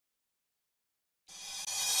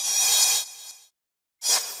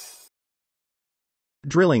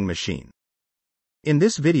Drilling machine. In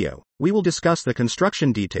this video, we will discuss the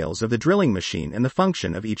construction details of the drilling machine and the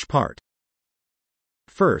function of each part.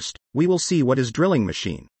 First, we will see what is drilling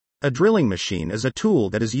machine. A drilling machine is a tool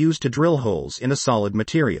that is used to drill holes in a solid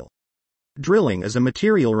material. Drilling is a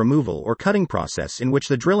material removal or cutting process in which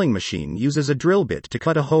the drilling machine uses a drill bit to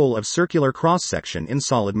cut a hole of circular cross-section in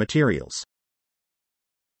solid materials.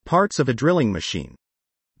 Parts of a drilling machine.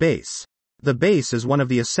 Base. The base is one of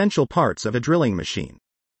the essential parts of a drilling machine.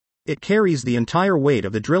 It carries the entire weight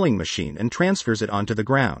of the drilling machine and transfers it onto the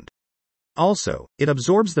ground. Also, it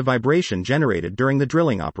absorbs the vibration generated during the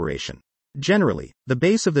drilling operation. Generally, the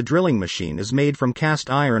base of the drilling machine is made from cast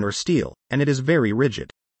iron or steel, and it is very rigid.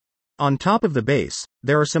 On top of the base,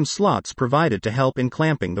 there are some slots provided to help in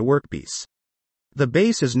clamping the workpiece. The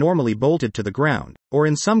base is normally bolted to the ground, or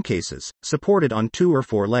in some cases, supported on 2 or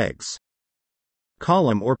 4 legs.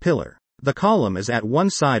 Column or pillar. The column is at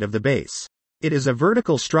one side of the base. It is a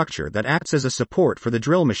vertical structure that acts as a support for the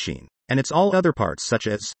drill machine, and its all other parts such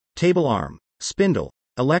as table arm, spindle,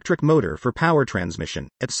 electric motor for power transmission,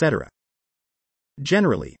 etc.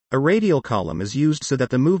 Generally, a radial column is used so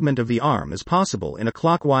that the movement of the arm is possible in a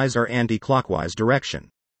clockwise or anti-clockwise direction.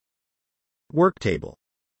 Work table.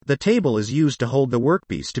 The table is used to hold the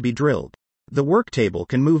workpiece to be drilled. The work table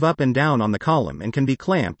can move up and down on the column and can be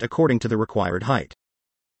clamped according to the required height.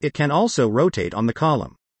 It can also rotate on the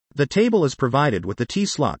column. The table is provided with the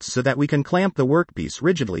T-slots so that we can clamp the workpiece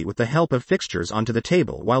rigidly with the help of fixtures onto the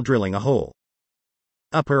table while drilling a hole.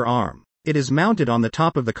 Upper arm. It is mounted on the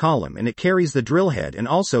top of the column and it carries the drill head and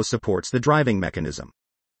also supports the driving mechanism.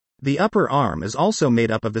 The upper arm is also made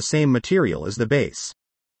up of the same material as the base.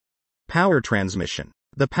 Power transmission.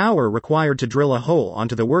 The power required to drill a hole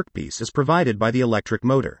onto the workpiece is provided by the electric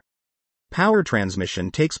motor. Power transmission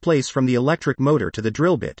takes place from the electric motor to the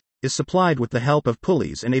drill bit, is supplied with the help of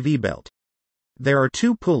pulleys and a V-belt. There are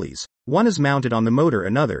 2 pulleys, one is mounted on the motor,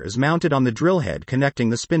 another is mounted on the drill head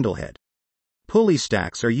connecting the spindle head. Pulley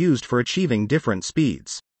stacks are used for achieving different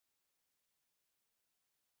speeds.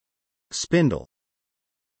 Spindle.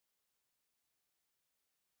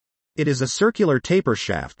 It is a circular taper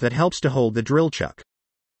shaft that helps to hold the drill chuck.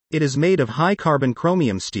 It is made of high-carbon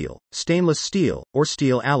chromium steel, stainless steel, or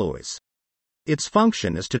steel alloys. Its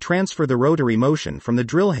function is to transfer the rotary motion from the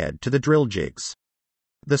drill head to the drill jigs.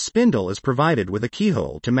 The spindle is provided with a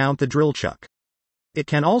keyhole to mount the drill chuck. It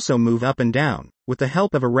can also move up and down, with the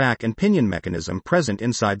help of a rack and pinion mechanism present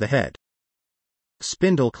inside the head.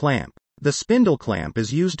 Spindle clamp. The spindle clamp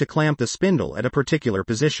is used to clamp the spindle at a particular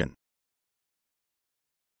position.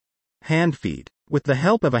 Hand feed. With the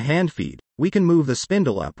help of a hand feed, we can move the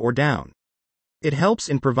spindle up or down. It helps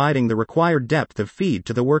in providing the required depth of feed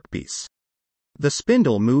to the workpiece. The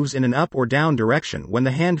spindle moves in an up or down direction when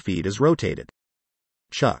the hand feed is rotated.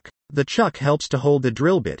 Chuck. The chuck helps to hold the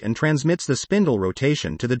drill bit and transmits the spindle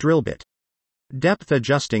rotation to the drill bit. Depth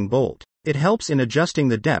adjusting bolt. It helps in adjusting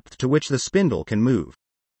the depth to which the spindle can move.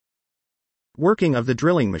 Working of the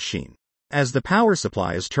drilling machine. As the power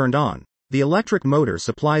supply is turned on, the electric motor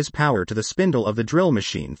supplies power to the spindle of the drill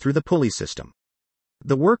machine through the pulley system.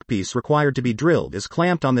 The workpiece required to be drilled is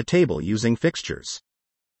clamped on the table using fixtures.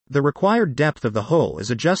 The required depth of the hole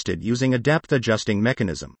is adjusted using a depth adjusting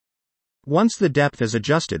mechanism. Once the depth is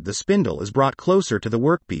adjusted, the spindle is brought closer to the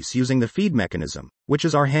workpiece using the feed mechanism, which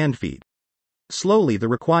is our hand feed. Slowly the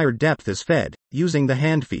required depth is fed, using the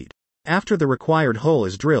hand feed. After the required hole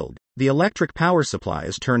is drilled, the electric power supply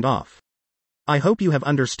is turned off. I hope you have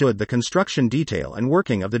understood the construction detail and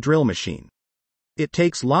working of the drill machine. It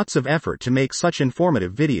takes lots of effort to make such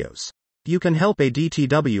informative videos. You can help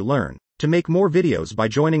ADTW Learn to make more videos by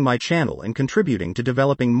joining my channel and contributing to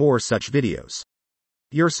developing more such videos.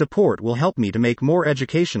 Your support will help me to make more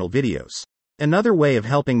educational videos. Another way of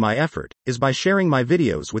helping my effort is by sharing my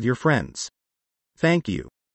videos with your friends. Thank you.